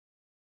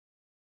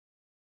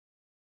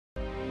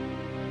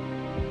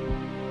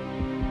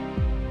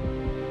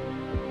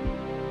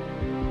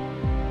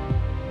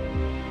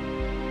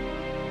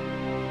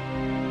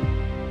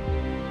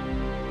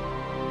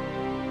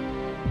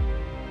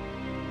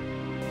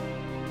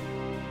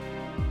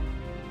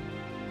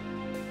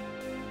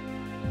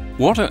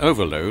Water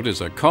overload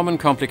is a common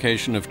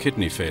complication of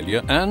kidney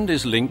failure and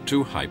is linked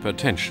to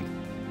hypertension,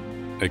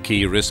 a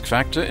key risk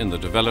factor in the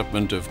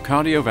development of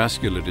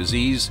cardiovascular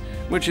disease,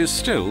 which is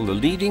still the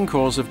leading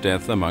cause of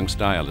death amongst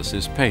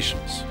dialysis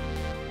patients.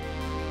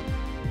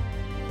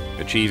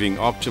 Achieving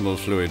optimal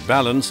fluid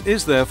balance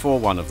is therefore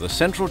one of the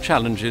central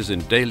challenges in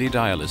daily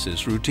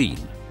dialysis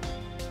routine.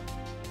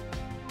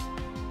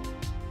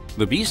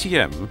 The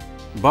BCM,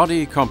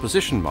 Body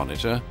Composition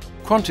Monitor,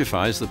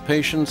 quantifies the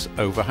patient's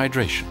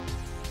overhydration.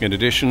 In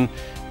addition,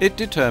 it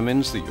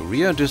determines the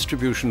urea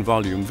distribution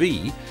volume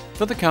V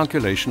for the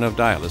calculation of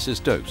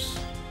dialysis dose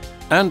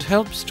and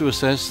helps to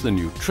assess the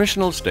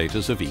nutritional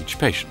status of each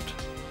patient.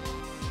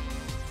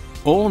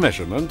 All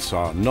measurements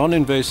are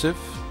non-invasive,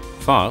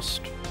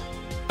 fast,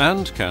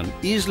 and can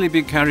easily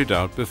be carried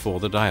out before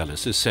the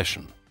dialysis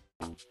session.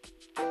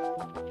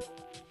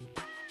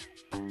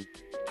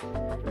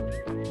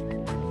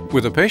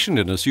 With a patient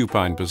in a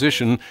supine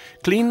position,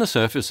 clean the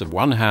surface of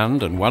one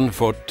hand and one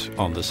foot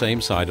on the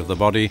same side of the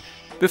body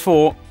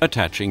before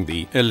attaching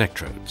the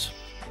electrodes.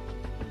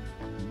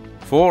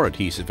 4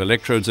 adhesive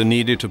electrodes are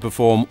needed to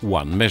perform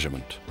one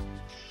measurement.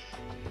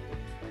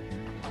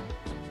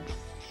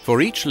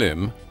 For each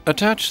limb,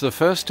 attach the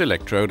first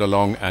electrode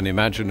along an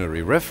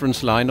imaginary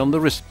reference line on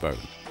the wrist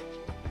bone,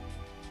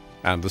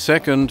 and the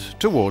second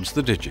towards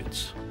the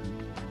digits.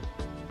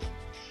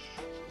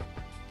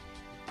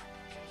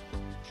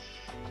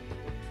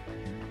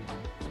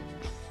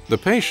 The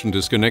patient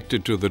is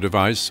connected to the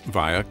device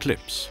via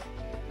clips.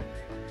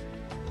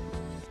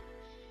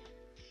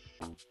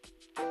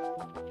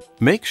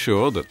 Make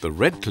sure that the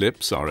red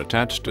clips are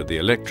attached to the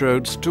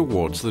electrodes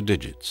towards the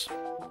digits.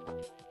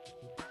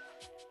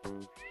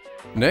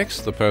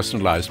 Next, the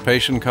personalized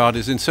patient card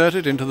is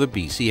inserted into the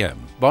BCM,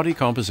 Body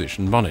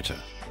Composition Monitor.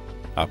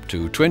 Up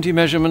to 20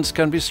 measurements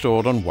can be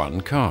stored on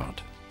one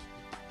card.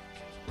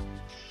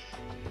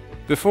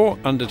 Before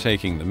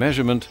undertaking the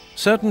measurement,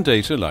 certain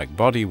data like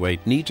body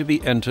weight need to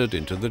be entered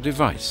into the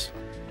device.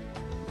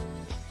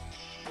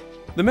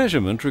 The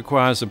measurement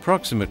requires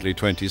approximately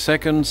 20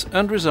 seconds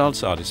and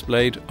results are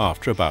displayed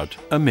after about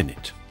a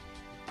minute.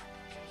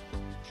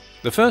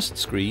 The first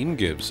screen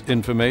gives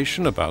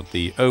information about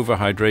the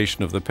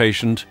overhydration of the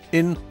patient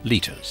in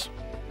liters.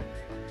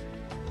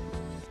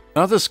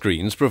 Other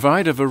screens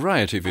provide a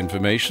variety of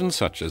information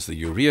such as the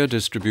urea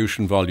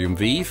distribution volume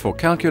V for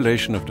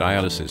calculation of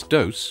dialysis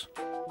dose,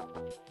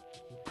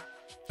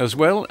 as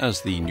well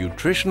as the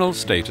nutritional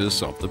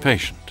status of the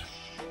patient.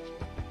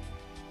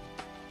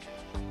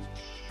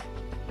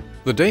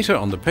 The data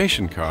on the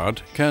patient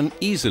card can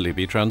easily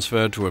be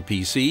transferred to a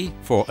PC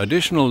for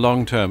additional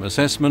long-term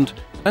assessment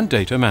and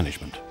data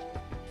management.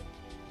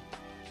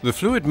 The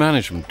fluid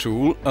management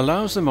tool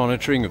allows the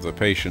monitoring of the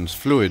patient's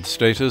fluid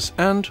status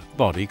and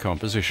body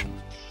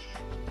composition.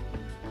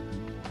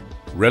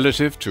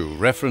 Relative to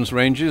reference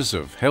ranges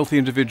of healthy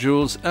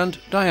individuals and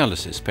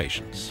dialysis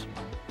patients.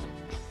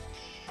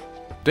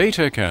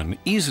 Data can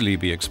easily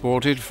be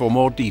exported for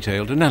more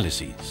detailed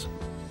analyses.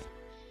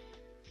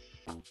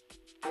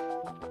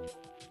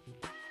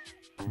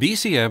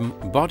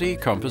 BCM Body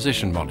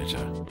Composition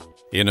Monitor.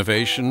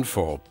 Innovation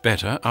for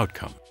better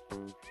outcome.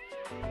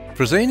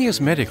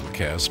 Fresenius Medical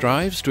Care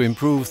strives to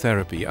improve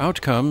therapy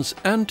outcomes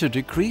and to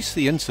decrease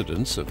the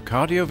incidence of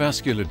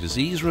cardiovascular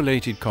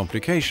disease-related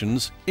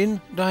complications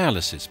in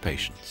dialysis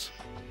patients.